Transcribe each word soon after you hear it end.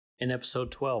In episode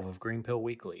 12 of Green Pill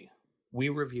Weekly, we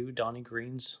review Donny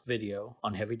Greens' video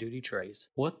on heavy-duty trays.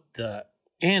 What the...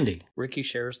 Andy! Rikki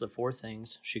shares the 4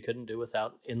 things she couldn't do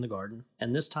without in the garden,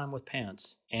 and this time with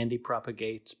pants, Andy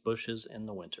propagates bushes in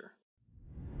the winter.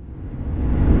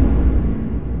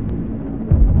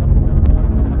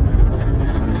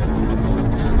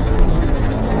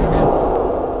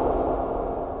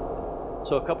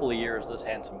 So a couple of years, this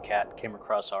handsome cat came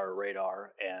across our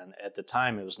radar, and at the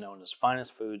time it was known as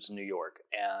Finest Foods New York,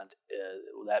 and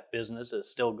that business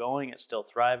is still going, it's still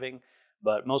thriving,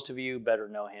 but most of you better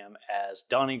know him as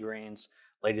Donny Greens.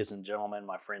 Ladies and gentlemen,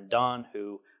 my friend Don,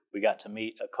 who we got to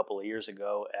meet a couple of years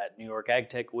ago at New York Ag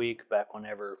Tech Week, back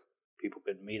whenever people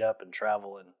could meet up and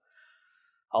travel and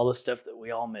all the stuff that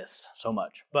we all miss so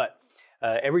much. But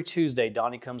every Tuesday,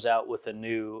 Donny comes out with a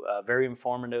new, very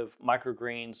informative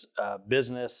microgreens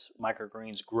business,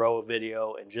 microgreens grow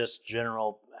video, and just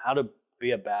general how to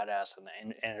be a badass in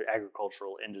the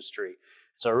agricultural industry.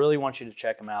 So I really want you to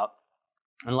check him out.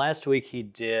 And last week, he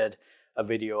did a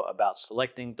video about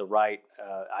selecting the right,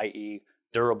 i.e.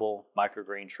 durable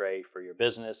microgreen tray for your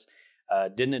business.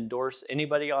 Didn't endorse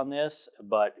anybody on this,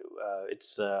 but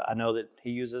I know that he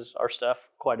uses our stuff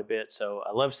quite a bit, so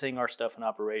I love seeing our stuff in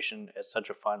operation at such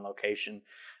a fine location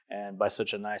and by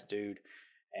such a nice dude.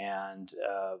 And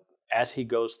as he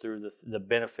goes through the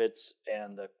benefits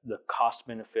and the cost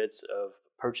benefits of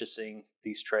purchasing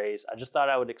these trays, I just thought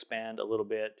I would expand a little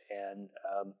bit and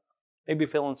maybe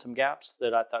fill in some gaps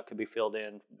that I thought could be filled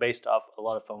in based off a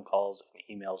lot of phone calls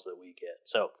and emails that we get.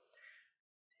 So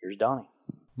here's Donny.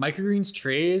 Microgreens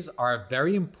trays are a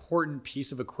very important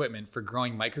piece of equipment for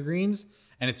growing microgreens,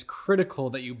 and it's critical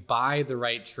that you buy the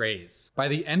right trays. By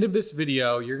the end of this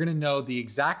video, you're gonna know the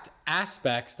exact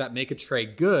aspects that make a tray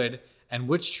good and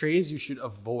which trays you should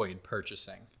avoid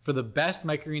purchasing. For the best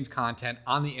microgreens content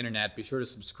on the internet, be sure to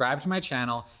subscribe to my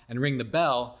channel and ring the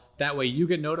bell. That way you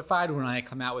get notified when I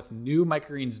come out with new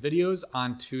microgreens videos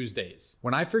on Tuesdays.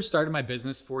 When I first started my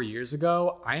business 4 years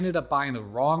ago, I ended up buying the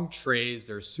wrong trays.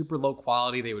 They're super low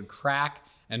quality. They would crack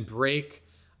and break.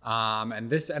 And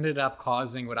this ended up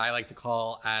causing what I like to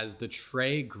call as the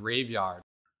tray graveyard.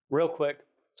 Real quick.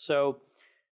 So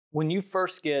when you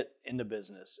first get into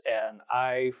business, and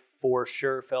I for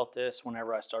sure felt this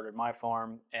whenever I started my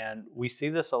farm, and we see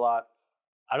this a lot.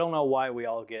 I don't know why we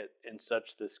all get in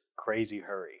such this crazy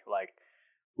hurry. Like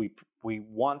we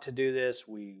want to do this,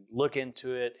 we look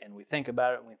into it and we think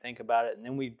about it and we think about it, and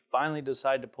then we finally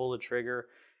decide to pull the trigger,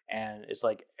 and it's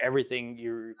like everything,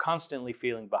 you're constantly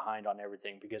feeling behind on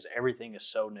everything because everything is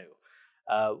so new.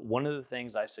 One of the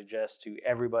things I suggest to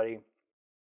everybody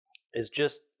is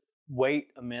just wait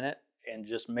a minute and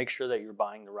just make sure that you're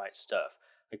buying the right stuff.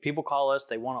 Like people call us,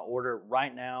 they want to order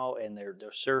right now, and they're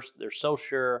so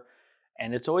sure.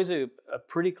 And it's always a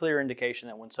pretty clear indication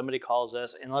that when somebody calls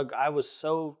us, and look, I was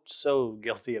so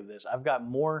guilty of this. I've got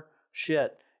more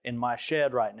shit in my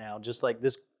shed right now, just like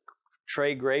this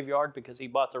tray graveyard because he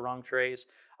bought the wrong trays.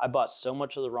 I bought so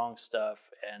much of the wrong stuff,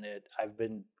 and I've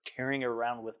been carrying it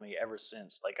around with me ever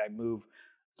since. Like I move,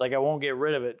 it's like I won't get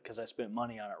rid of it because I spent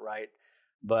money on it, right?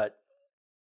 But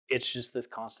it's just this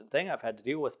constant thing I've had to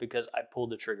deal with because I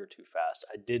pulled the trigger too fast.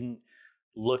 I didn't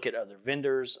look at other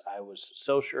vendors. I was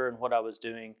so sure in what I was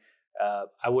doing.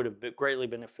 I would have greatly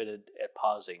benefited at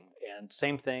pausing. And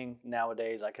same thing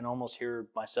nowadays. I can almost hear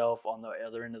myself on the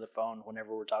other end of the phone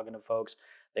whenever we're talking to folks.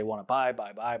 They want to buy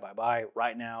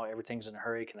right now. Everything's in a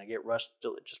hurry. Can I get rushed?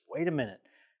 Just wait a minute.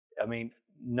 I mean,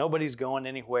 nobody's going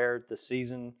anywhere. The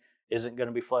season isn't going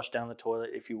to be flushed down the toilet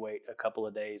if you wait a couple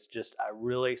of days. I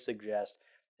really suggest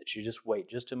that you just wait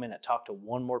just a minute. Talk to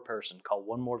one more person. Call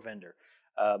one more vendor.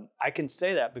 I can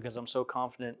say that because I'm so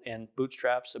confident in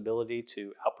Bootstrap's ability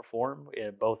to outperform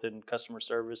both in customer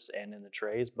service and in the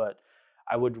trays, but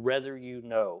I would rather you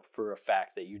know for a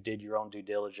fact that you did your own due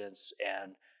diligence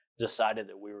and decided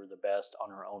that we were the best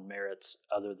on our own merits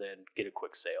other than get a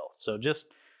quick sale. So just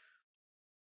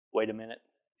wait a minute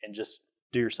and just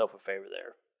do yourself a favor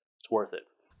there. It's worth it.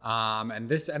 And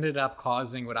this ended up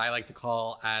causing what I like to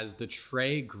call as the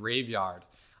tray graveyard.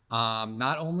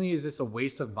 Not only is this a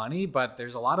waste of money, but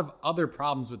there's a lot of other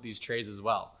problems with these trays as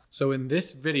well. So in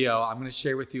this video, I'm going to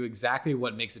share with you exactly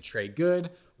what makes a tray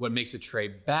good, what makes a tray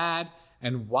bad,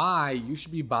 and why you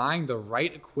should be buying the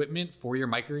right equipment for your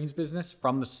microgreens business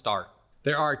from the start.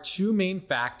 There are 2 main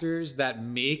factors that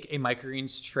make a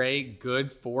microgreens tray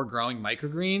good for growing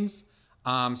microgreens.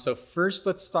 So first,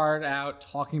 let's start out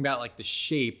talking about like the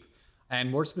shape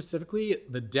and more specifically,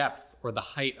 the depth or the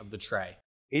height of the tray.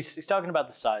 He's talking about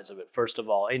the size of it, first of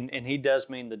all, and he does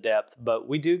mean the depth, but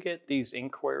we do get these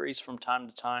inquiries from time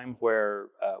to time where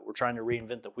we're trying to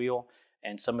reinvent the wheel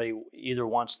and somebody either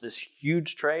wants this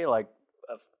huge tray, like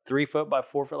a 3 foot by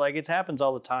 4 foot, like it happens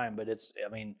all the time, but it's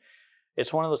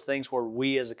one of those things where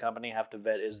we as a company have to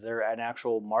vet, is there an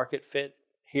actual market fit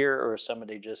here, or is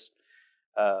somebody just,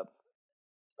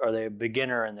 are they a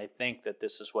beginner and they think that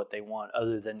this is what they want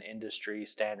other than industry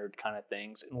standard kind of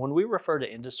things? And when we refer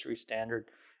to industry standard,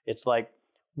 it's like,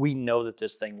 we know that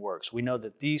this thing works. We know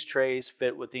that these trays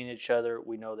fit within each other.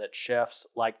 We know that chefs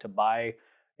like to buy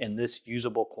in this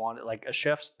usable quantity. Like a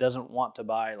chef doesn't want to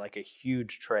buy like a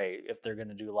huge tray if they're going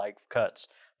to do like cuts.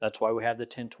 That's why we have the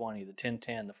 1020, the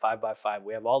 1010, the 5x5.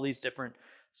 We have all these different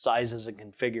sizes and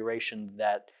configurations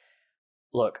that,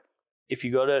 look, if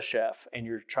you go to a chef and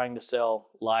you're trying to sell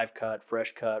live cut,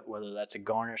 fresh cut, whether that's a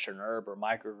garnish or an herb or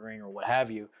microgreen or what have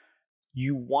you,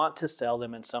 you want to sell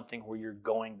them in something where you're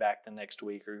going back the next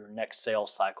week or your next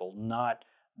sales cycle, not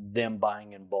them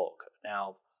buying in bulk.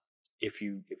 Now, if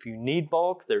you need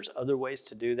bulk, there's other ways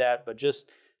to do that, but just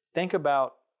think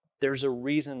about, there's a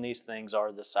reason these things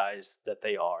are the size that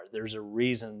they are. There's a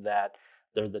reason that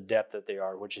they're the depth that they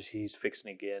are, which is he's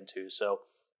fixing to get into. So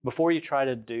before you try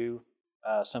to do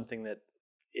something that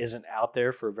isn't out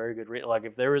there for a very good reason, like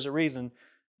if there was a reason,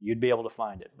 you'd be able to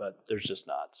find it, but there's just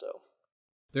not. So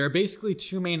there are basically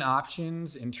two main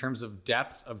options in terms of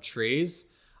depth of trays.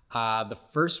 The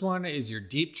first one is your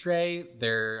deep tray.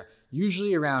 They're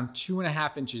usually around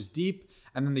 2.5 inches deep.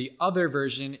 And then the other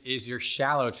version is your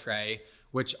shallow tray,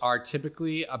 which are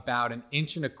typically about 1.25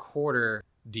 inches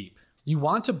deep. You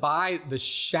want to buy the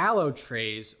shallow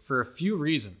trays for a few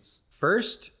reasons.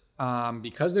 First,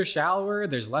 because they're shallower,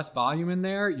 there's less volume in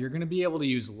there. You're gonna be able to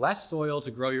use less soil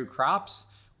to grow your crops,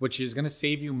 which is gonna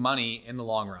save you money in the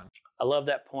long run. I love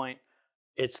that point.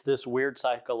 It's this weird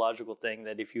psychological thing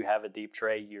that if you have a deep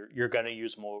tray, you're going to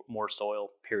use more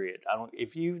soil. Period.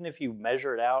 Even if you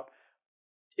measure it out,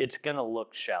 it's going to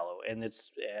look shallow, and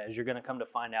it's, as you're going to come to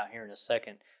find out here in a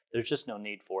second, there's just no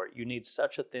need for it. You need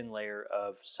such a thin layer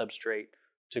of substrate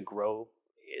to grow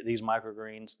these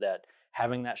microgreens that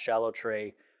having that shallow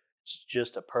tray is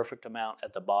just a perfect amount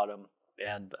at the bottom.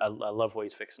 And I love what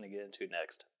he's fixing to get into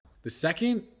next. The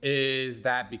second is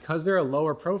that because they're a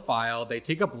lower profile, they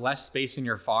take up less space in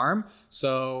your farm,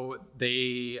 so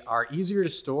they are easier to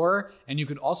store, and you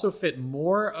can also fit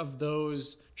more of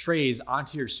those trays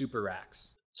onto your super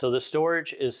racks. So the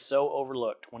storage is so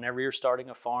overlooked whenever you're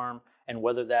starting a farm, and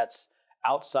whether that's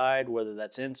outside, whether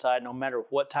that's inside, no matter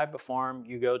what type of farm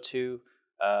you go to,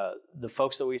 the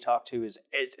folks that we talk to,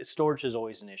 storage is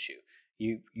always an issue.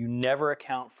 You never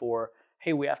account for,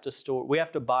 hey, we have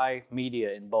to buy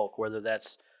media in bulk, whether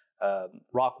that's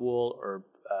rock wool or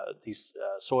these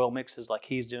soil mixes like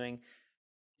he's doing.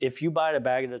 If you buy it a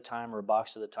bag at a time or a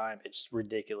box at a time, it's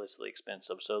ridiculously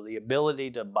expensive. So the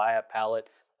ability to buy a pallet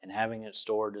and having it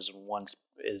stored is one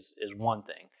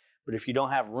thing. But if you don't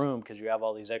have room because you have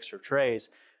all these extra trays,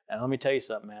 and let me tell you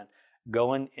something, man,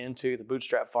 going into the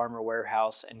Bootstrap Farmer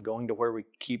warehouse and going to where we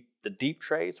keep the deep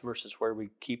trays versus where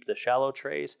we keep the shallow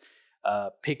trays,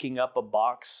 picking up a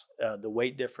box, the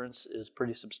weight difference is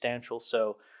pretty substantial.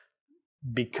 So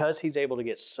because he's able to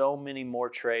get so many more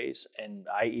trays, and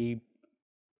i.e.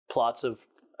 plots of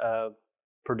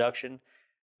production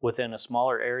within a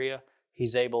smaller area,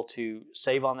 he's able to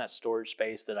save on that storage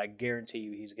space that I guarantee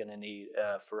you he's going to need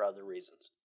for other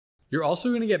reasons. You're also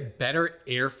going to get better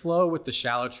airflow with the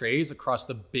shallow trays across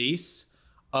the base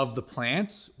of the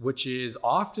plants, which is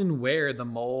often where the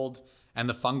mold and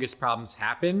the fungus problems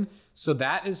happen. So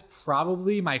that is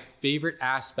probably my favorite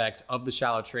aspect of the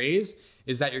shallow trays,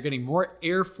 is that you're getting more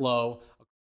airflow.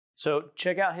 So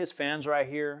check out his fans right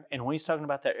here. And when he's talking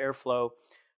about that airflow,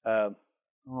 I don't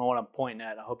know what I'm pointing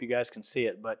at. I hope you guys can see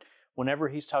it. But whenever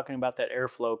he's talking about that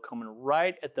airflow coming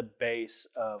right at the base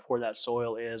of where that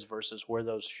soil is versus where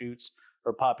those shoots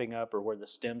are popping up or where the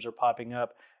stems are popping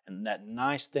up, and that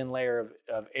nice thin layer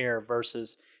of air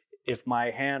versus if my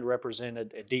hand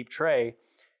represented a deep tray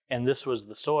and this was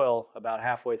the soil about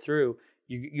halfway through,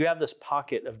 you have this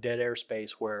pocket of dead air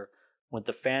space where when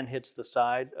the fan hits the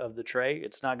side of the tray,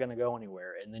 it's not going to go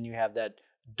anywhere. And then you have that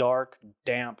dark,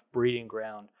 damp breeding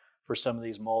ground for some of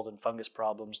these mold and fungus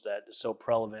problems that is so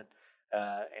prevalent.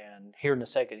 And here in a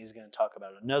second, he's going to talk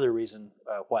about another reason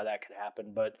why that could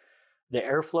happen. But the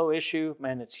airflow issue,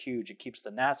 man, it's huge. It keeps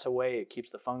the gnats away. It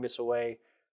keeps the fungus away.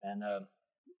 And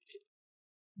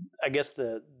I guess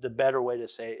the better way to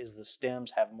say it is the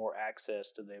stems have more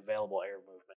access to the available air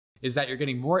movement. Is that you're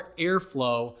getting more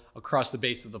airflow across the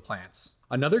base of the plants.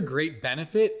 Another great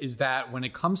benefit is that when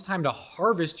it comes time to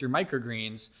harvest your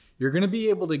microgreens, you're going to be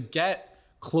able to get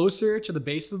closer to the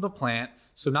base of the plant.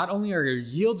 So not only are your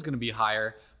yields going to be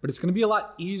higher, but it's going to be a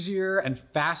lot easier and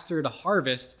faster to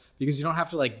harvest because you don't have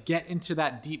to like get into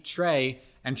that deep tray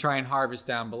and try and harvest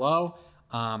down below.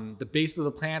 The base of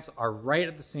the plants are right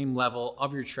at the same level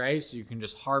of your tray, so you can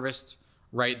just harvest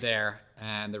right there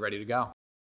and they're ready to go.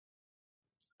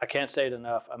 I can't say it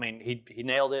enough. I mean, he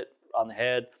nailed it on the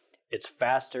head. It's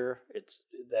faster. It's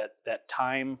that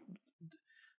time.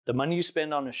 The money you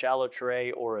spend on a shallow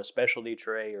tray or a specialty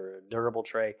tray or a durable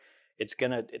tray, it's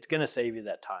gonna save you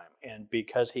that time. And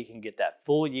because he can get that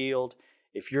full yield,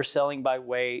 if you're selling by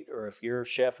weight or if your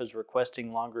chef is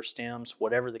requesting longer stems,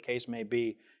 whatever the case may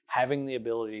be, having the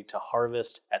ability to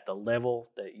harvest at the level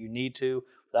that you need to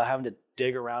without having to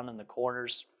dig around in the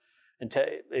corners. And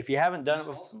if you haven't done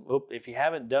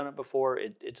it before,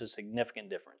 it's a significant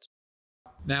difference.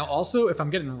 Now, also, if I'm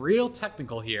getting real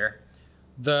technical here,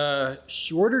 the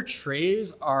shorter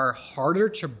trays are harder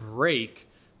to break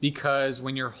because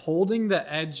when you're holding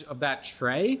the edge of that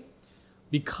tray,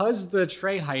 because the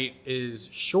tray height is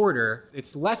shorter,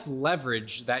 it's less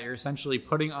leverage that you're essentially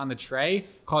putting on the tray,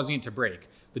 causing it to break.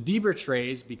 The deeper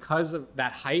trays, because of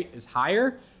that height is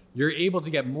higher, you're able to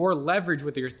get more leverage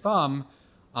with your thumb,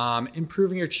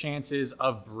 improving your chances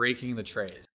of breaking the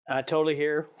trays. I totally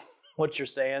hear what you're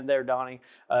saying there, Donnie.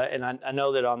 And I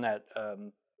know that on that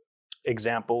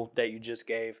example that you just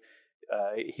gave,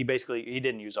 he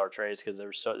didn't use our trays because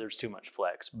there's too much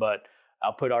flex. But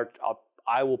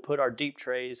I will put our deep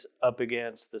trays up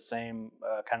against the same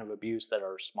kind of abuse that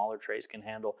our smaller trays can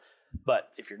handle. But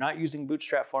if you're not using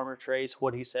Bootstrap farmer trays,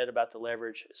 what he said about the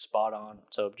leverage is spot on.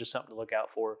 So just something to look out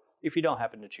for if you don't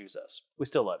happen to choose us. We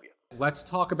still love you. Let's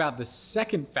talk about the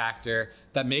second factor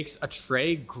that makes a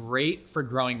tray great for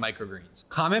growing microgreens.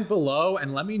 Comment below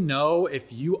and let me know if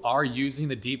you are using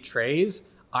the deep trays.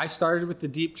 I started with the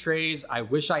deep trays. I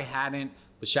wish I hadn't.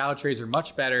 The shallow trays are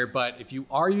much better, but if you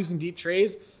are using deep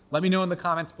trays, let me know in the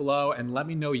comments below and let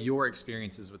me know your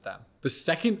experiences with them. The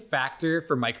second factor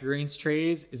for microgreens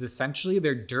trays is essentially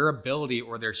their durability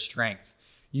or their strength.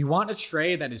 You want a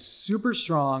tray that is super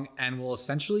strong and will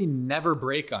essentially never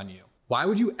break on you. Why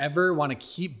would you ever want to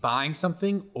keep buying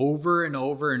something over and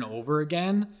over and over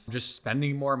again, just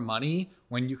spending more money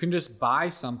when you can just buy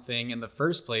something in the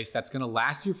first place that's going to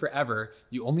last you forever?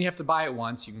 You only have to buy it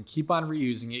once. You can keep on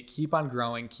reusing it, keep on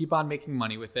growing, keep on making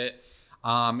money with it.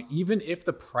 Even if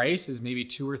the price is maybe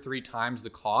 2 or 3 times the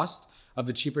cost of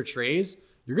the cheaper trays,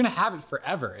 you're gonna have it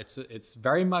forever. It's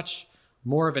very much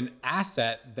more of an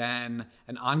asset than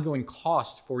an ongoing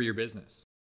cost for your business.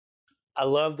 I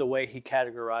love the way he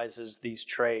categorizes these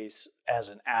trays as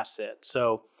an asset.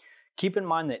 So keep in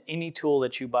mind that any tool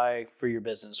that you buy for your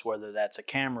business, whether that's a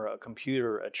camera, a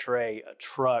computer, a tray, a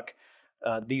truck,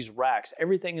 these racks,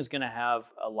 everything is gonna have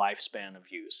a lifespan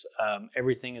of use.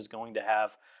 Everything is going to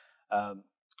have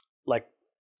like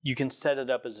you can set it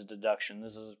up as a deduction.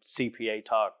 This is CPA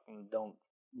talk. Don't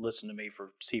listen to me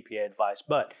for CPA advice.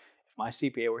 But if my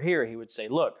CPA were here, he would say,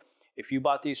 look, if you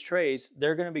bought these trays,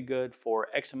 they're going to be good for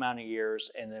X amount of years.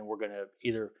 And then we're going to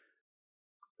either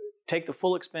take the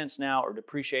full expense now or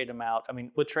depreciate them out. I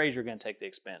mean, with trays, you're going to take the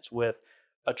expense. With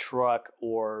a truck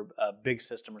or a big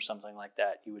system or something like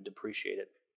that, you would depreciate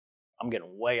it. I'm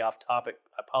getting way off topic.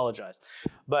 I apologize.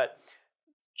 But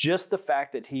just the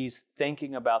fact that he's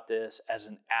thinking about this as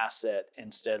an asset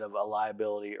instead of a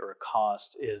liability or a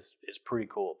cost is pretty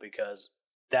cool, because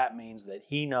that means that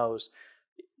he knows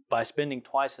by spending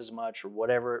twice as much or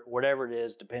whatever it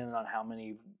is, depending on how many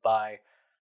you buy,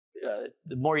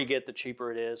 the more you get, the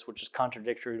cheaper it is, which is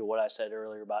contradictory to what I said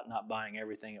earlier about not buying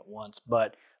everything at once.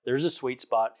 But there's a sweet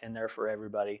spot in there for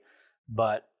everybody.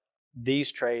 But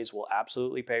these trays will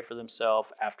absolutely pay for themselves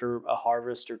after a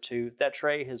harvest or two. That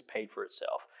tray has paid for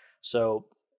itself. So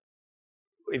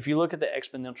if you look at the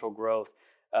exponential growth,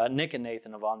 Nick and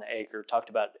Nathan of On the Acre talked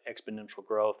about exponential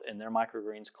growth in their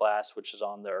microgreens class, which is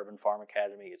on the Urban Farm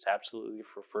Academy. It's absolutely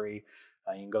for free.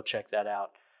 You can go check that out.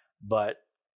 But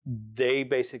they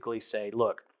basically say,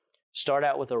 look, start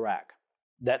out with a rack.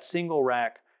 That single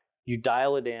rack, you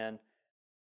dial it in.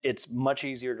 It's much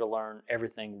easier to learn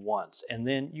everything once. And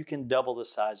then you can double the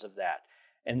size of that.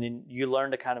 And then you learn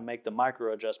to kind of make the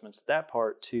micro adjustments to that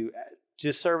part to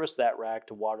service that rack,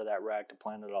 to water that rack, to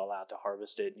plant it all out, to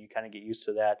harvest it. And you kind of get used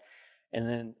to that. And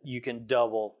then you can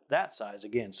double that size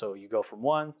again. So you go from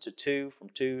 1 to 2, from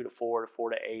 2 to 4 to 4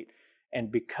 to 8.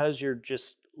 And because you're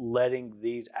just letting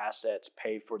these assets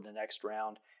pay for the next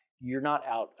round, you're not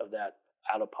out of that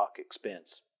out-of-pocket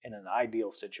expense in an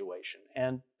ideal situation.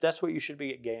 And that's what you should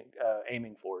be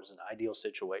aiming for, is an ideal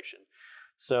situation.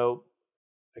 So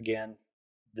again,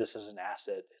 this is an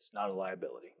asset. It's not a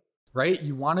liability. Right?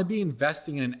 You want to be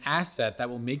investing in an asset that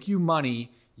will make you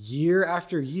money year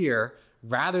after year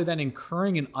rather than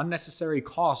incurring an unnecessary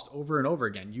cost over and over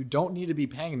again. You don't need to be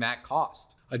paying that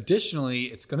cost. Additionally,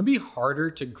 it's going to be harder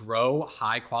to grow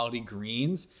high quality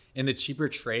greens in the cheaper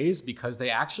trays because they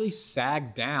actually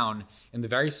sag down in the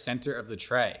very center of the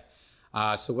tray.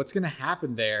 So what's going to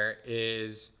happen there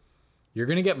is you're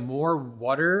going to get more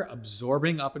water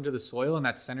absorbing up into the soil in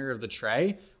that center of the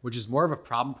tray, which is more of a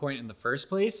problem point in the first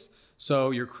place.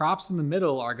 So your crops in the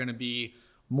middle are going to be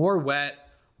more wet,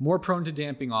 more prone to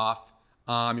damping off.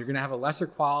 You're going to have a lesser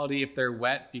quality if they're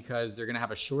wet because they're going to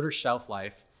have a shorter shelf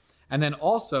life. And then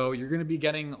also you're going to be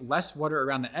getting less water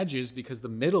around the edges because the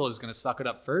middle is going to suck it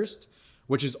up first,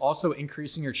 which is also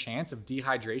increasing your chance of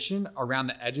dehydration around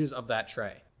the edges of that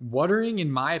tray. Watering,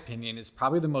 in my opinion, is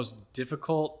probably the most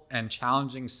difficult and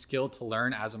challenging skill to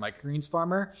learn as a microgreens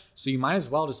farmer. So you might as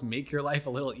well just make your life a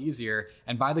little easier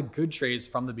and buy the good trays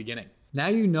from the beginning. Now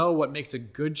you know what makes a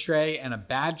good tray and a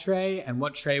bad tray and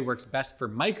what tray works best for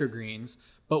microgreens.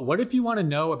 But what if you want to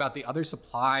know about the other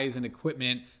supplies and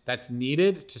equipment that's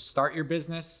needed to start your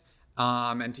business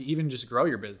and to even just grow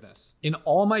your business? In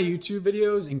all my YouTube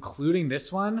videos, including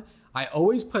this one, I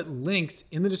always put links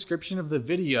in the description of the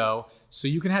video so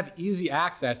you can have easy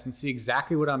access and see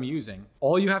exactly what I'm using.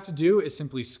 All you have to do is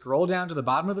simply scroll down to the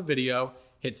bottom of the video,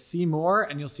 hit see more,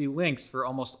 and you'll see links for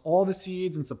almost all the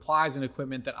seeds and supplies and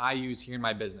equipment that I use here in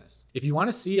my business. If you want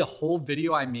to see a whole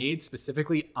video I made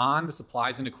specifically on the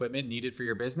supplies and equipment needed for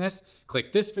your business,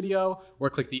 click this video or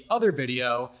click the other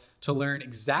video to learn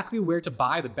exactly where to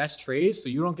buy the best trays so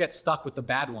you don't get stuck with the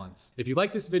bad ones. If you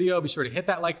like this video, be sure to hit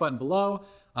that like button below,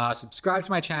 subscribe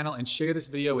to my channel, and share this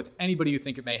video with anybody you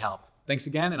think it may help. Thanks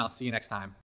again, and I'll see you next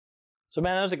time. So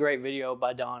man, that was a great video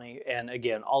by Donny, and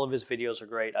again, all of his videos are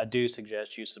great. I do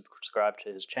suggest you subscribe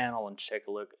to his channel and take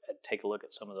a look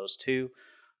at some of those too.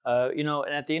 You know,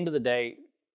 and at the end of the day,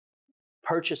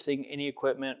 purchasing any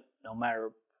equipment, no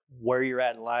matter where you're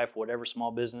at in life, whatever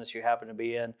small business you happen to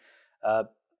be in,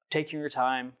 taking your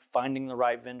time, finding the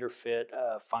right vendor fit,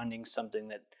 finding something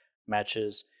that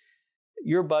matches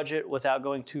your budget without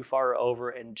going too far over,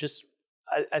 and just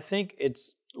I think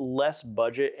it's less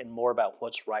budget and more about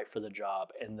what's right for the job.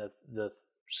 And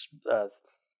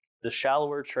the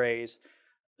shallower trays,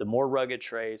 the more rugged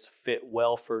trays fit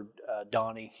well for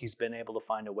Donny. He's been able to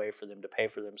find a way for them to pay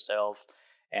for themselves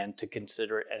and to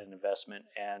consider it an investment.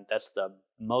 And that's the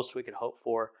most we could hope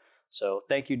for. So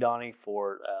thank you, Donny,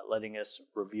 for letting us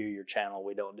review your channel.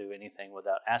 We don't do anything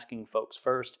without asking folks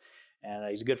first. And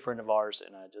he's a good friend of ours,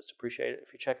 and I just appreciate it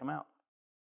if you check him out.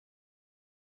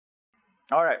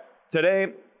 All right,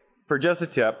 today, for just a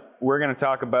tip, we're going to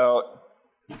talk about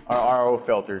our RO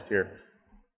filters here.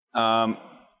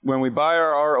 When we buy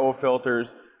our RO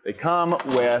filters, they come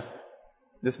with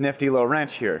this nifty little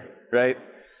wrench here, right?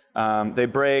 They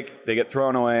break, they get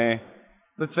thrown away.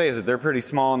 Let's face it, they're pretty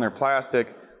small and they're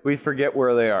plastic. We forget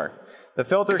where they are. The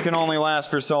filter can only last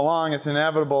for so long. It's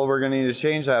inevitable we're going to need to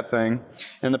change that thing.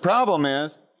 And the problem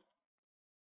is,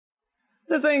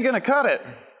 this ain't going to cut it.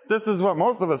 This is what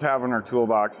most of us have in our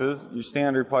toolboxes, your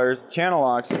standard pliers. Channel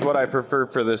locks is what I prefer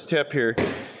for this tip here.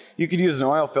 You could use an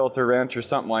oil filter wrench or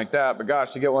something like that, but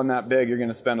gosh, to get one that big, you're going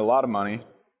to spend a lot of money.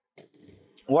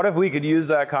 What if we could use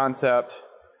that concept,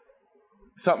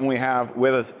 something we have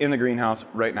with us in the greenhouse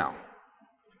right now?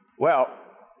 Well,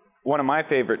 one of my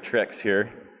favorite tricks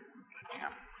here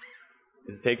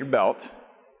is to take your belt.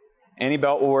 Any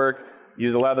belt will work.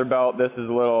 Use a leather belt. This is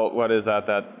a little, what is that?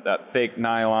 That fake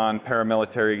nylon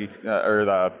paramilitary or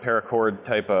the paracord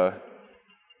type of,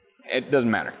 it doesn't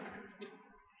matter.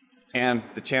 And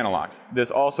the channel locks.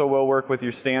 This also will work with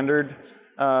your standard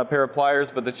pair of pliers,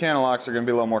 but the channel locks are going to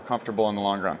be a little more comfortable in the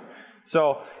long run.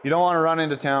 So you don't want to run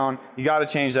into town. You got to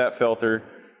change that filter.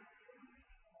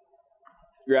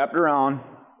 Wrap it around.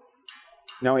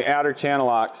 Now we add our channel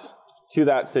locks to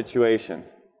that situation.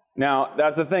 Now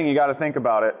that's the thing, you got to think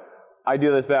about it. I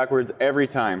do this backwards every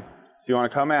time. So you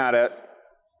want to come at it,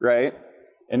 right?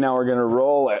 And now we're going to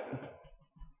roll it.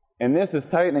 And this is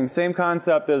tightening, same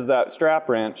concept as that strap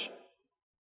wrench.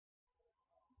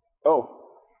 Oh,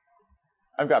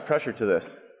 I've got pressure to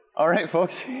this. All right,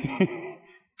 folks.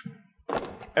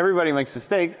 Everybody makes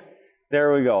mistakes.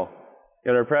 There we go.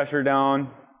 Get our pressure down.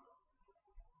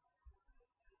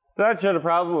 So that should have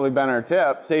probably been our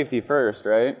tip. Safety first,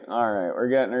 right? All right, we're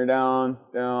getting her down,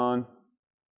 down.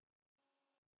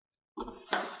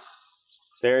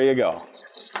 There you go.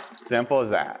 Simple as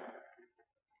that.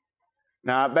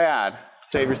 Not bad.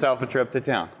 Save yourself a trip to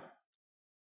town.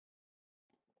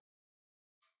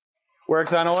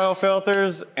 Works on oil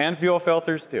filters and fuel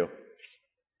filters too.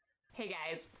 Hey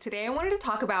guys, today I wanted to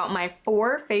talk about my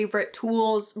 4 favorite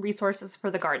tools, resources for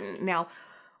the garden. Now,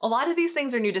 A lot of these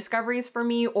things are new discoveries for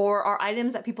me or are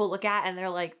items that people look at and they're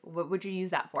like, what would you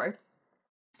use that for?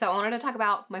 So I wanted to talk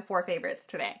about my 4 favorites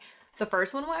today. The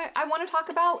first one I want to talk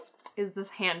about is this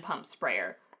hand pump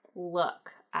sprayer.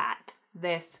 Look at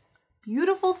this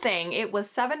beautiful thing. It was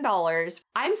 $7.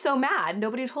 I'm so mad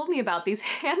nobody told me about these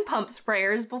hand pump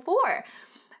sprayers before.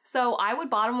 So I would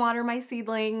bottom water my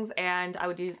seedlings and I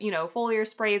would do, you know, foliar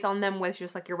sprays on them with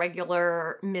just like your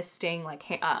regular misting like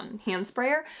hand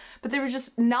sprayer. But there was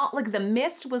just not like the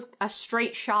mist was a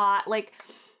straight shot. Like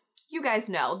you guys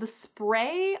know, the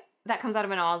spray that comes out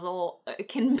of a nozzle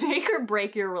can make or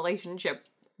break your relationship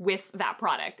with that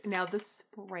product. Now the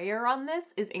sprayer on this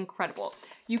is incredible.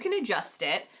 You can adjust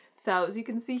it. So as you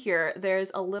can see here,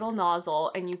 there's a little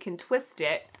nozzle and you can twist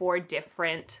it for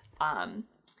different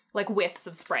like widths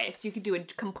of spray. So you could do a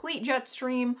complete jet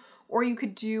stream or you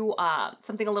could do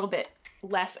something a little bit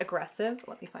less aggressive.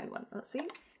 Let me find one. Let's see.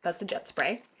 That's a jet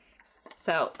spray.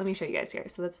 So let me show you guys here.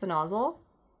 So that's the nozzle.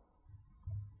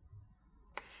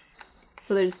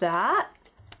 So there's that.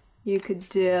 You could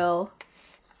do,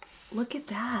 look at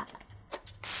that.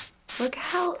 Look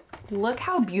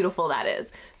how beautiful that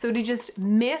is. So to just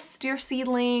mist your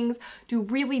seedlings, do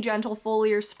really gentle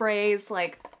foliar sprays,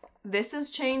 like this has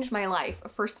changed my life.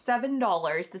 For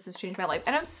 $7, this has changed my life.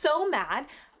 And I'm so mad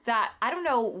that I don't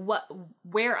know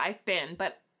where I've been,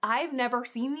 but I've never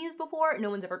seen these before. No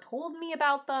one's ever told me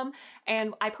about them.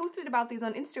 And I posted about these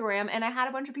on Instagram and I had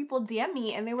a bunch of people DM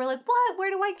me and they were like, what? Where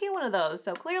do I get one of those?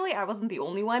 So clearly I wasn't the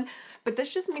only one, but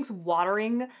this just makes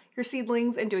watering your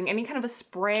seedlings and doing any kind of a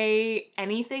spray,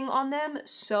 anything on them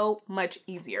so much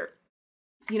easier.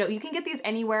 You know, you can get these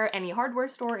anywhere, any hardware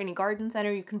store, any garden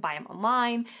center, you can buy them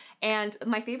online. And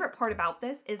my favorite part about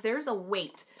this is there's a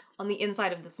weight on the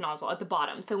inside of this nozzle at the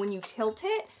bottom. So when you tilt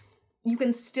it, you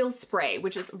can still spray,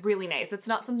 which is really nice. It's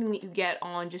not something that you get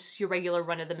on just your regular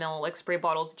run-of-the-mill like spray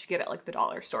bottles that you get at like the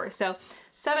dollar store. So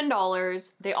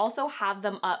 $7. They also have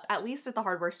them up, at least at the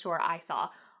hardware store I saw.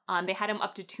 They had them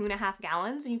up to 2.5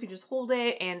 gallons and you could just hold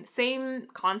it, and same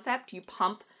concept, you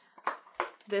pump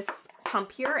this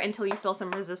pump here until you feel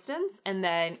some resistance and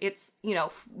then it's, you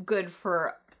know, good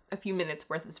for a few minutes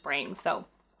worth of spraying. So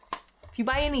if you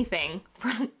buy anything,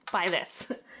 buy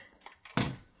this.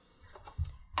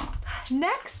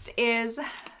 Next is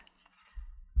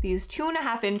these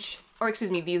 2.5 inch, or excuse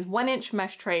me, these 1 inch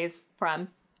mesh trays from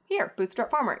here,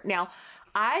 Bootstrap Farmer. Now,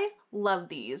 I love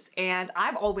these and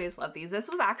I've always loved these. This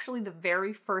was actually the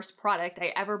very first product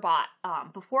I ever bought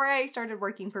before I started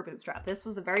working for Bootstrap. This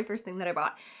was the very first thing that I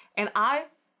bought and I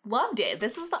loved it.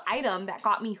 This is the item that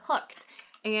got me hooked.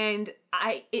 And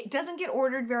it doesn't get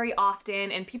ordered very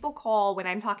often, and people call when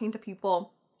I'm talking to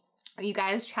people. You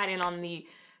guys chat in on the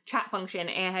chat function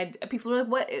and people are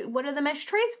like, what are the mesh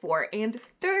trays for? And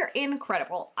they're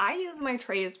incredible. I use my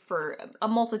trays for a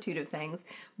multitude of things,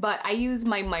 but I use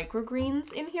my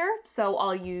microgreens in here. So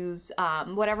I'll use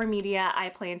whatever media I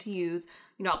plan to use,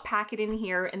 you know, I'll pack it in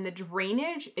here, and the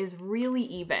drainage is really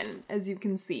even, as you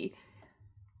can see.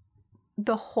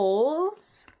 The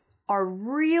holes are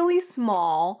really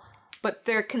small, but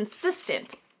they're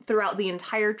consistent throughout the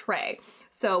entire tray.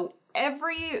 So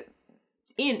every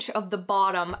inch of the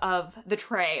bottom of the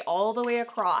tray all the way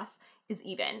across is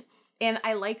even. And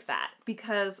I like that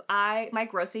because my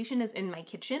grow station is in my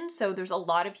kitchen, so there's a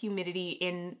lot of humidity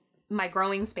in my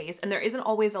growing space and there isn't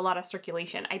always a lot of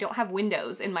circulation. I don't have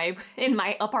windows in my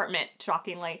apartment,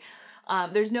 shockingly.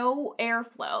 There's no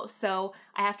airflow, so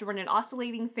I have to run an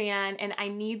oscillating fan, and I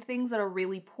need things that are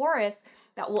really porous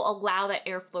that will allow that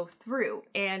airflow through.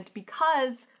 And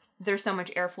because there's so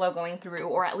much airflow going through,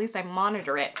 or at least I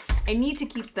monitor it, I need to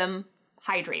keep them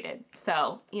hydrated.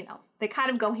 So, you know, they kind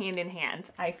of go hand in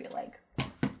hand, I feel like.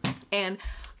 And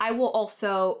I will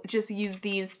also just use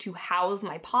these to house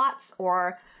my pots,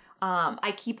 or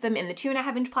I keep them in the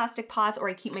 2.5 inch plastic pots, or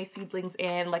I keep my seedlings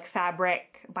in like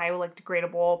fabric,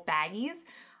 biodegradable baggies.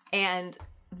 And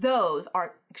those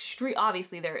are extreme,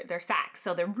 obviously they're sacks,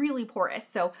 so they're really porous.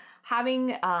 So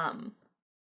having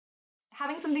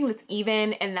something that's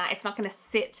even and that it's not going to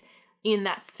sit in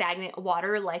that stagnant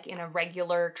water like in a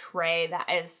regular tray that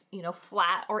is, you know,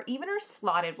 flat, or even our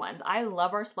slotted ones. I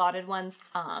love our slotted ones,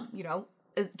 you know,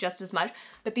 just as much,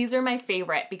 but these are my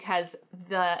favorite because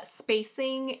the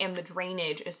spacing and the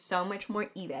drainage is so much more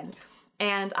even.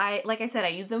 And like I said, I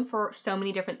use them for so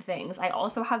many different things. I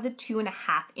also have the 2.5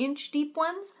 inch deep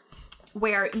ones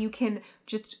where you can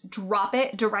just drop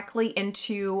it directly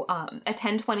into a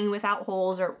 1020 without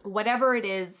holes or whatever it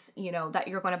is, you know, that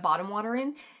you're going to bottom water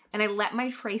in. And I let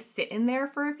my tray sit in there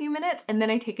for a few minutes and then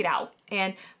I take it out.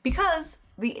 And because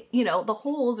the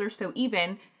holes are so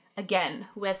even, again,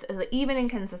 with the even and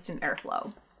consistent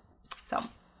airflow. So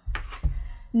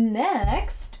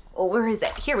Next, oh, where is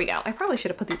it? Here we go. I probably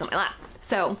should have put these on my lap.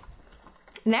 So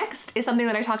next is something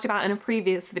that I talked about in a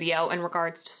previous video in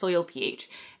regards to soil pH.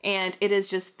 And it is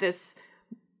just this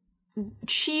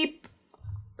cheap,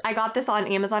 I got this on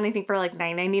Amazon, I think for like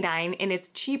 $9.99, and it's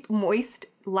cheap, moist,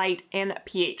 light, and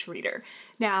pH reader.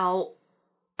 Now,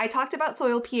 I talked about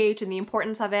soil pH and the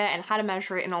importance of it and how to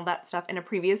measure it and all that stuff in a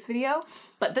previous video,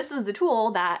 but this is the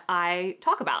tool that I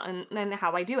talk about and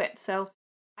how I do it. So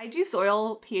I do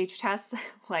soil pH tests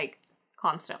like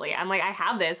constantly. I'm like, I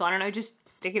have this, why don't I just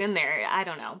stick it in there? I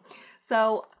don't know.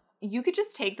 So you could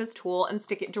just take this tool and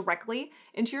stick it directly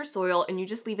into your soil and you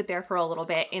just leave it there for a little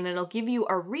bit and it'll give you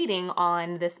a reading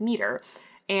on this meter.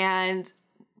 And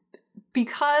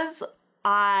because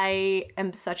I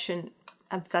am such an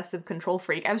obsessive control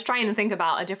freak, I was trying to think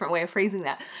about a different way of phrasing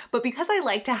that, but because I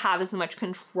like to have as much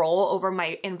control over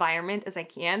my environment as I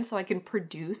can so I can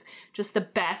produce just the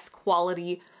best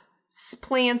quality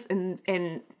plants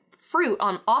and fruit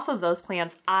off of those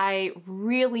plants, I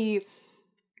really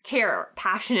care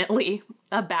passionately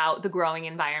about the growing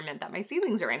environment that my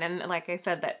seedlings are in. And like I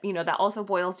said, that, you know, that also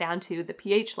boils down to the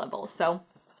pH level. So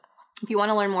if you want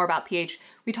to learn more about pH,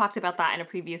 we talked about that in a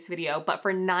previous video, but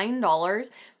for $9,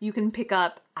 you can pick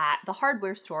up at the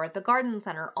hardware store, at the garden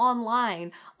center,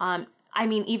 online. I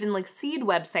mean, even like seed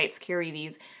websites carry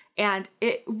these, and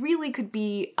it really could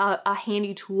be a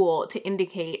handy tool to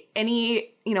indicate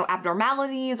any, you know,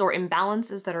 abnormalities or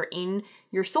imbalances that are in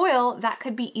your soil that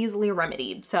could be easily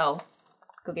remedied. So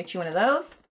go get you one of those.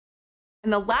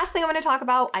 And the last thing I'm going to talk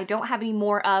about, I don't have any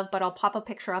more of, but I'll pop a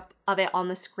picture up of it on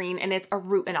the screen, and it's a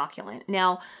root inoculant.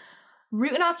 Now,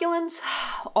 root inoculants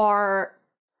are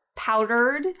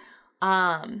powdered,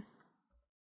 I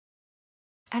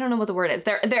don't know what the word is.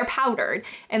 They're powdered,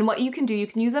 and what you can do, you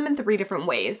can use them in 3 different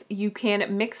ways. You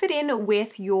can mix it in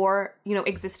with your, you know,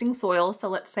 existing soil. So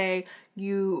let's say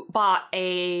you bought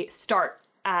a start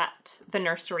at the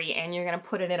nursery and you're going to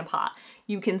put it in a pot.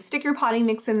 You can stick your potting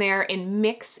mix in there and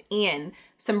mix in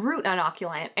some root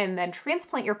inoculant and then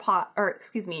transplant your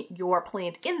your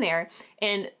plant in there,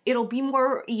 and it'll be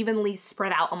more evenly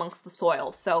spread out amongst the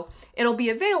soil. So it'll be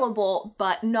available,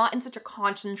 but not in such a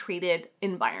concentrated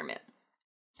environment.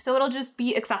 So it'll just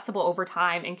be accessible over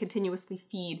time and continuously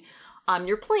feed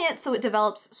your plant so it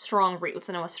develops strong roots.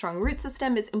 And a strong root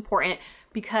system is important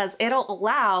because it'll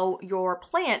allow your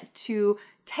plant to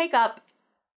take up,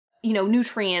 you know,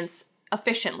 nutrients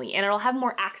efficiently, and it'll have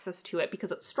more access to it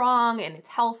because it's strong and it's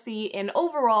healthy, and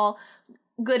overall,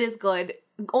 good is good.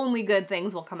 Only good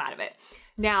things will come out of it.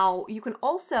 Now, you can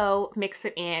also mix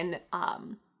it in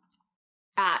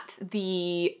at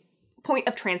the point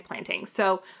of transplanting.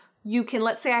 So you can,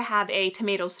 let's say I have a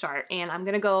tomato start and I'm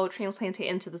gonna go transplant it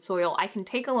into the soil. I can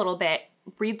take a little bit,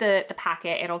 read the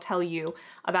packet, it'll tell you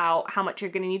about how much you're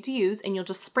gonna need to use, and you'll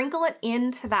just sprinkle it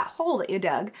into that hole that you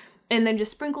dug, and then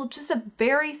just sprinkle just a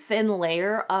very thin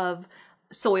layer of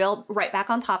soil right back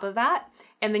on top of that,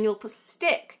 and then you'll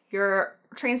stick your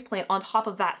transplant on top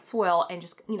of that soil and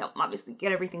just, you know, obviously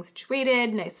get everything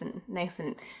situated, nice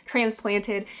and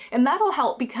transplanted, and that'll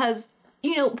help because,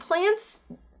 you know, plants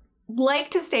like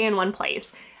to stay in one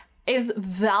place. As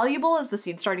valuable as the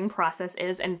seed starting process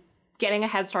is and getting a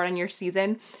head start on your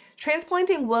season,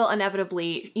 transplanting will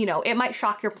inevitably, you know, it might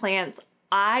shock your plants.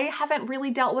 I haven't really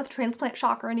dealt with transplant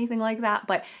shock or anything like that,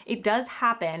 but it does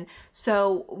happen.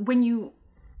 So when you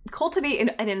cultivate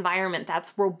an environment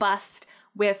that's robust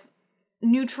with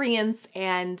nutrients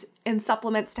and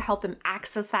supplements to help them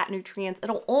access that nutrients,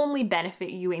 it'll only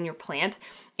benefit you and your plant,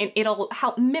 and it'll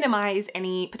help minimize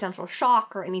any potential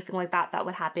shock or anything like that that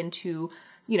would happen to,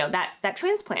 you know, that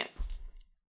transplant.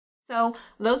 So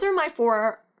those are my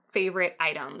 4 favorite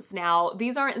items. Now,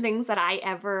 these aren't things that I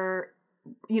ever,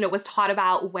 you know, was taught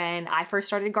about when I first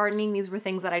started gardening. These were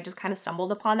things that I just kind of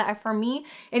stumbled upon that for me,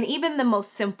 and even the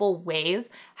most simple ways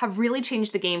have really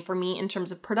changed the game for me in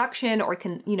terms of production or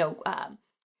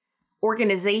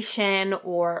organization,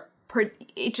 or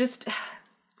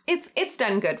it's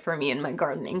done good for me in my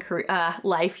gardening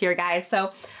life here, guys.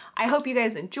 So I hope you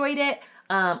guys enjoyed it.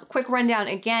 Quick rundown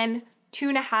again,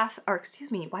 2.5, or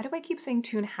excuse me, why do I keep saying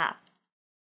 2.5?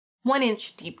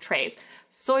 1-inch deep trays,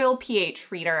 soil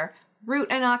pH reader, root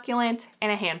inoculant,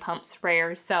 and a hand pump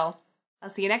sprayer. So I'll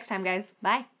see you next time, guys.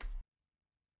 Bye.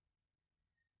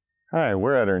 Hi,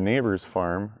 we're at our neighbor's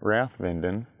farm,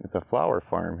 Rathvinden. It's a flower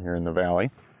farm here in the valley.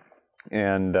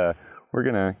 And we're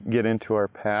gonna get into our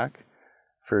pack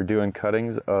for doing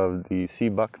cuttings of the sea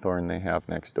buckthorn they have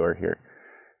next door here.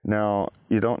 Now,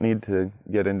 you don't need to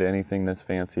get into anything this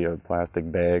fancy, a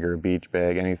plastic bag or a beach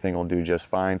bag. Anything will do just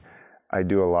fine. I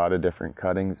do a lot of different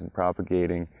cuttings and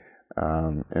propagating,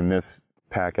 and this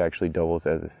pack actually doubles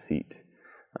as a seat.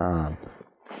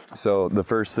 So the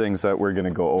first things that we're going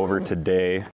to go over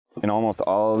today, and almost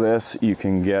all of this you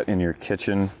can get in your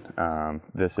kitchen.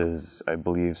 This is, I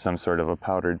believe, some sort of a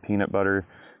powdered peanut butter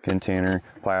container,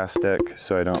 plastic,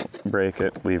 so I don't break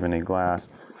it, leave any glass.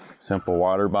 Simple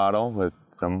water bottle with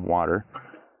some water.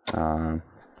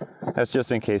 That's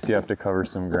just in case you have to cover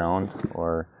some ground,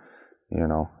 or, you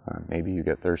know, maybe you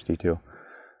get thirsty too.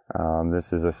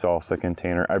 This is a salsa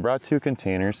container. I brought 2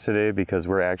 containers today because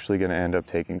we're actually going to end up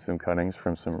taking some cuttings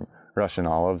from some Russian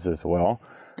olives as well.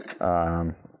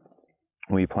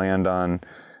 We planned on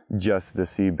just the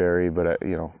sea berry, but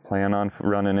you know, plan on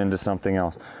running into something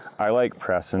else. I like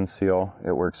press and seal.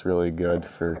 It works really good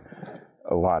for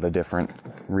a lot of different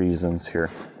reasons here.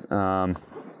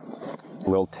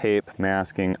 Little tape,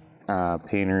 masking,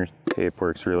 painter tape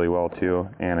works really well too,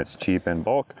 and it's cheap in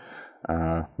bulk.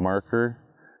 Marker,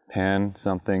 pen,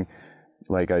 something.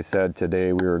 Like I said,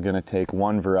 today we were going to take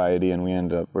 1 variety and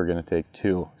we're going to take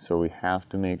 2. So we have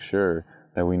to make sure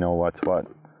that we know what's what.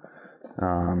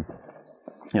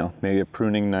 You know, maybe a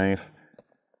pruning knife.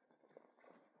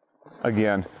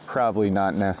 Again, probably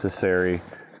not necessary.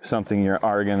 Something you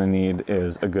are going to need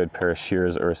is a good pair of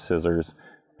shears or scissors.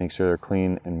 Make sure they're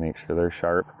clean and make sure they're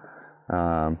sharp.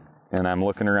 And I'm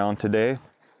looking around today,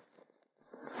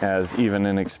 as even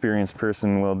an experienced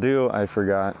person will do. I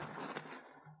forgot.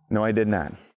 No, I did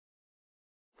not.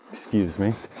 Excuse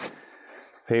me.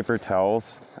 Paper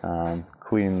towels.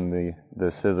 Clean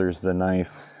the scissors, the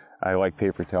knife. I like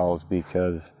paper towels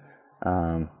because,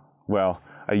 well,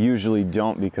 I usually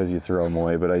don't because you throw them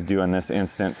away, but I do in this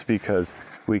instance because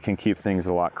we can keep things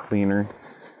a lot cleaner.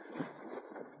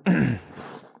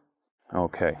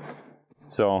 Okay,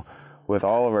 so with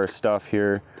all of our stuff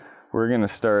here, we're going to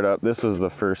start up. This was the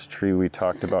first tree we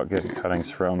talked about getting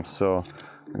cuttings from, so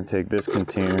I'm going to take this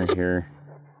container here,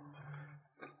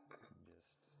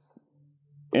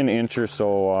 an inch or so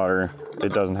of water.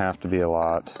 It doesn't have to be a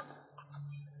lot.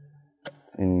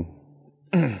 And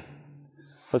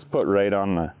let's put right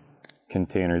on the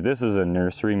container. This is a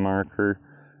nursery marker.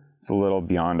 It's a little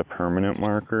beyond a permanent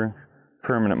marker.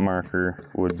 Permanent marker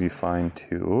would be fine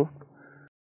too.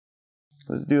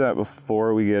 Let's do that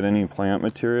before we get any plant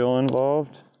material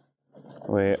involved.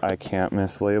 Wait, I can't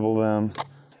mislabel them.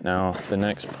 Now, the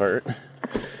next part.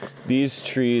 These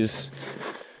trees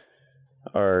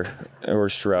are, or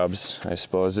shrubs, I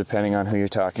suppose, depending on who you're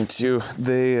talking to.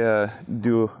 They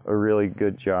do a really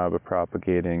good job of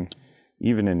propagating,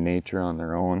 even in nature on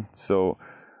their own. So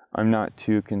I'm not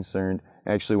too concerned.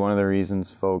 Actually, one of the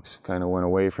reasons folks kind of went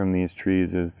away from these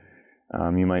trees is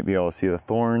you might be able to see the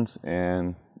thorns,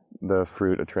 and the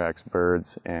fruit attracts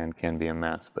birds and can be a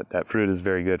mess, but that fruit is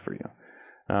very good for you.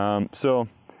 So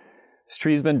this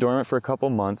tree's been dormant for a couple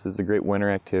months. It's a great winter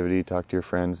activity. Talk to your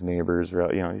friends, neighbors.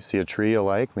 You know, you see a tree you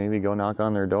like, maybe go knock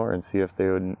on their door and see if they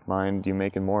would mind you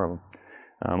making more of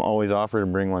them. Always offer to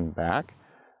bring one back.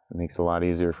 It makes it a lot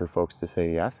easier for folks to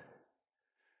say yes.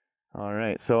 All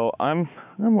right, so I'm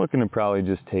looking to probably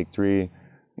just take 3,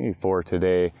 maybe 4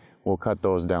 today. We'll cut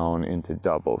those down into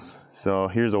doubles. So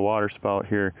here's a water spout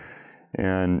here,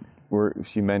 and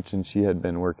she mentioned she had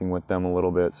been working with them a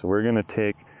little bit. So we're gonna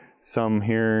take some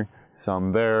here,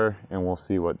 some there, and we'll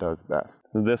see what does best.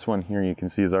 So this one here you can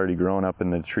see is already grown up in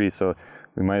the tree, so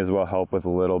we might as well help with a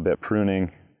little bit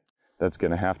pruning. That's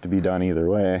gonna have to be done either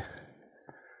way.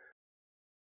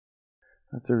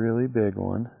 That's a really big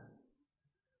one.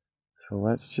 So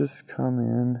let's just come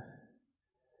in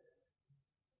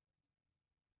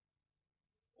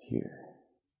here.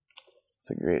 It's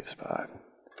a great spot.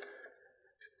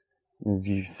 As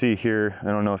you see here, I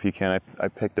don't know if you can, I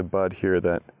picked a bud here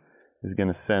that is going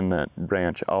to send that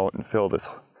branch out and fill this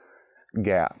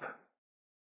gap.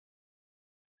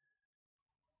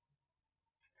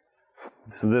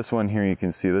 So this one here you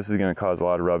can see, this is going to cause a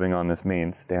lot of rubbing on this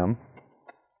main stem.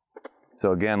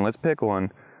 So again, let's pick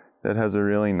one that has a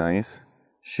really nice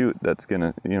shoot that's going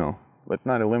to, you know, let's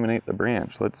not eliminate the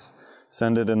branch. Let's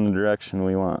send it in the direction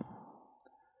we want.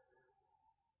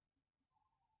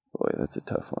 Boy, that's a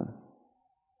tough one.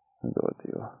 I'll go with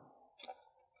you.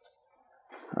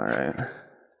 All right.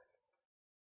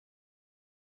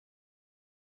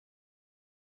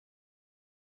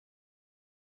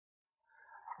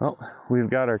 Well,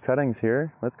 we've got our cuttings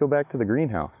here. Let's go back to the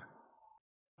greenhouse.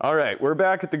 All right, we're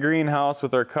back at the greenhouse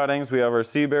with our cuttings. We have our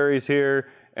sea berries here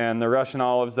and the Russian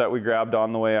olives that we grabbed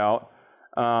on the way out.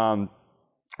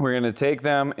 We're going to take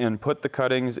them and put the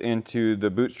cuttings into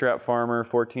the Bootstrap Farmer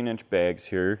 14-inch bags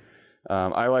here.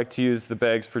 I like to use the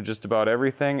bags for just about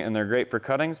everything, and they're great for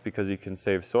cuttings because you can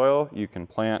save soil. You can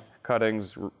plant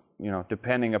cuttings you know,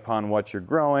 depending upon what you're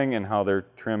growing and how they're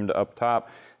trimmed up top,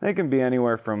 they can be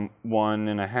anywhere from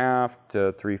 1.5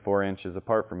 to 3-4 inches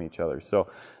apart from each other. So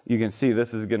you can see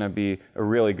this is going to be a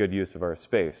really good use of our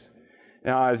space.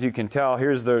 Now, as you can tell,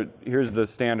 here's the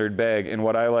standard bag, and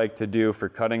what I like to do for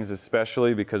cuttings,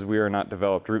 especially because we are not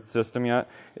developed root system yet,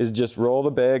 is just roll the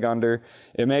bag under.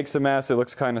 It makes a mess. It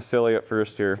looks kind of silly at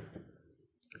first here.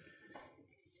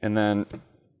 And then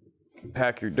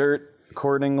pack your dirt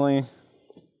accordingly.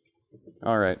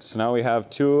 All right, so now we have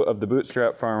 2 of the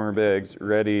Bootstrap Farmer bags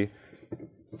ready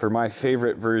for my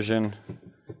favorite version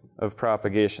of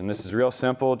propagation. This is real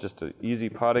simple, just an easy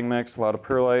potting mix, a lot of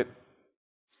perlite.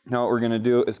 Now what we're going to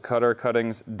do is cut our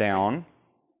cuttings down.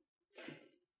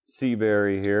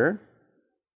 Seaberry here.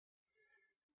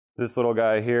 This little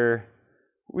guy here,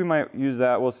 we might use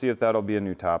that. We'll see if that'll be a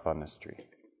new top on this tree.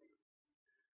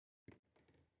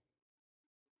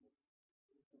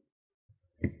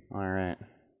 All right.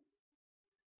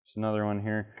 There's another one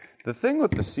here. The thing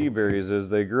with the sea berries is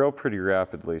they grow pretty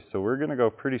rapidly, so we're going to go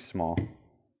pretty small.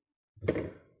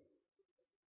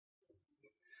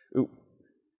 Ooh.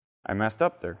 I messed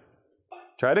up there.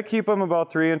 Try to keep them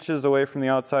about 3 inches away from the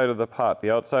outside of the pot. The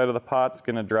outside of the pot's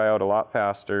going to dry out a lot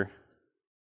faster.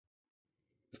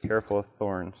 Be careful of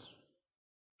thorns.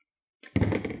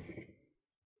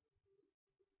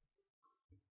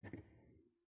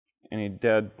 Any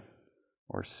dead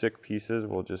or sick pieces,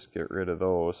 we'll just get rid of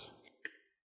those.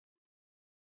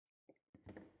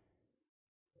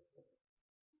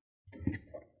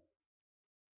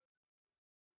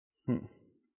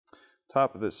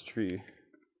 Top of this tree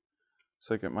looks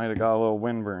like it might have got a little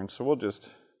windburn, so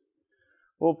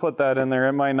we'll put that in there.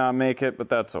 It might not make it, but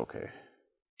that's okay.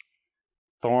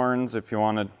 Thorns, if you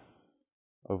want to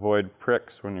avoid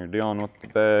pricks when you're dealing with the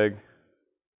bag.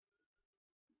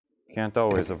 Can't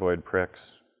always avoid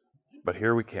pricks, but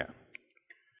here we can.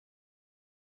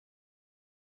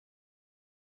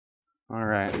 All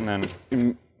right, and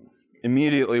then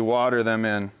immediately water them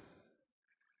in.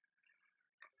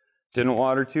 Didn't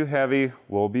water too heavy,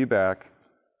 we'll be back.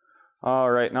 All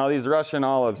right, now these Russian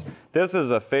olives. This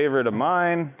is a favorite of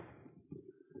mine.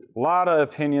 A lot of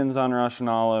opinions on Russian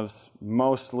olives,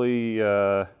 mostly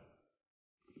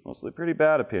pretty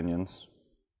bad opinions.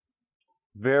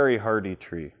 Very hardy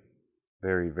tree.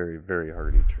 Very, very, very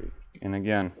hardy tree. And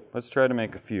again, let's try to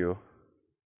make a few.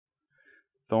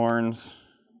 Thorns.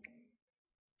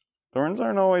 Thorns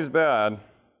aren't always bad.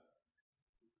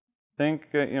 Think,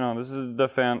 you know, this is a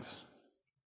defense.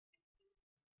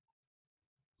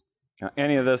 Now,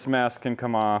 any of this mess can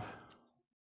come off.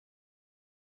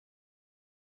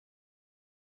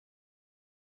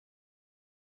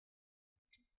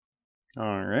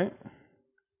 All right.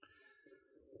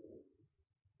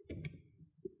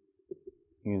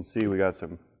 You can see we got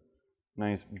some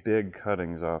nice big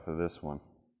cuttings off of this one.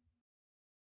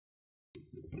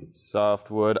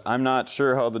 Softwood. I'm not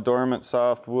sure how the dormant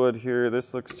softwood here,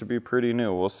 this looks to be pretty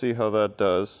new. We'll see how that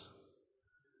does.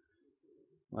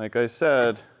 Like I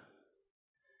said,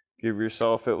 give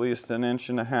yourself at least 1.5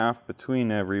 inches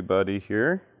between everybody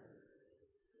here.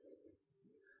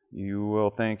 You will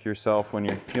thank yourself when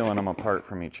you're peeling them apart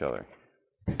from each other.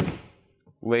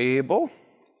 Label.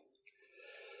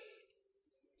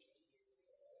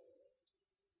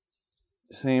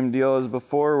 Same deal as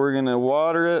before, we're going to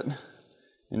water it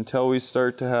until we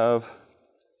start to have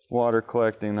water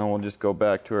collecting, then we'll just go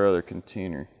back to our other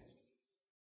container.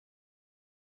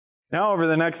 Now over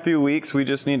the next few weeks, we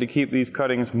just need to keep these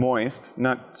cuttings moist,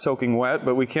 not soaking wet,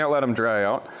 but we can't let them dry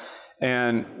out.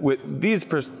 And with these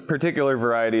particular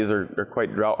varieties are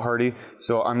quite drought hardy,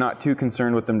 so I'm not too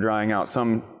concerned with them drying out.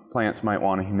 Some plants might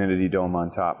want a humidity dome on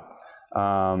top.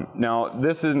 Now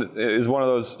this is one of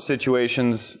those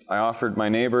situations. I offered my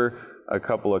neighbor a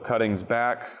couple of cuttings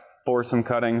back for some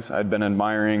cuttings. I'd been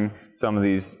admiring some of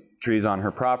these trees on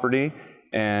her property,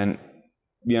 and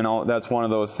you know, that's one of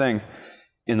those things.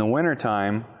 In the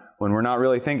wintertime, when we're not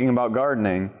really thinking about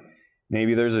gardening,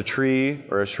 maybe there's a tree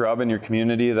or a shrub in your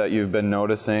community that you've been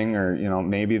noticing, or you know,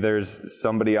 maybe there's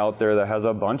somebody out there that has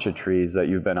a bunch of trees that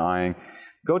you've been eyeing.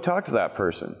 Go talk to that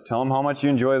person. Tell them how much you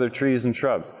enjoy their trees and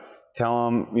shrubs. Tell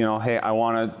them, you know, hey, I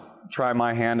want to try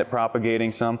my hand at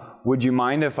propagating some. Would you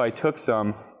mind if I took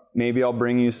some? Maybe I'll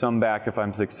bring you some back if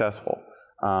I'm successful.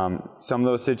 Some of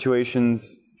those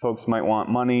situations, folks might want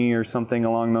money or something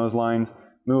along those lines.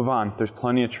 Move on. There's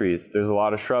plenty of trees. There's a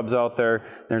lot of shrubs out there.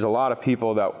 There's a lot of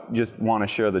people that just want to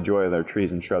share the joy of their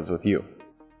trees and shrubs with you.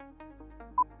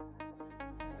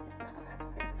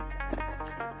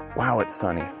 Wow, it's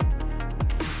sunny.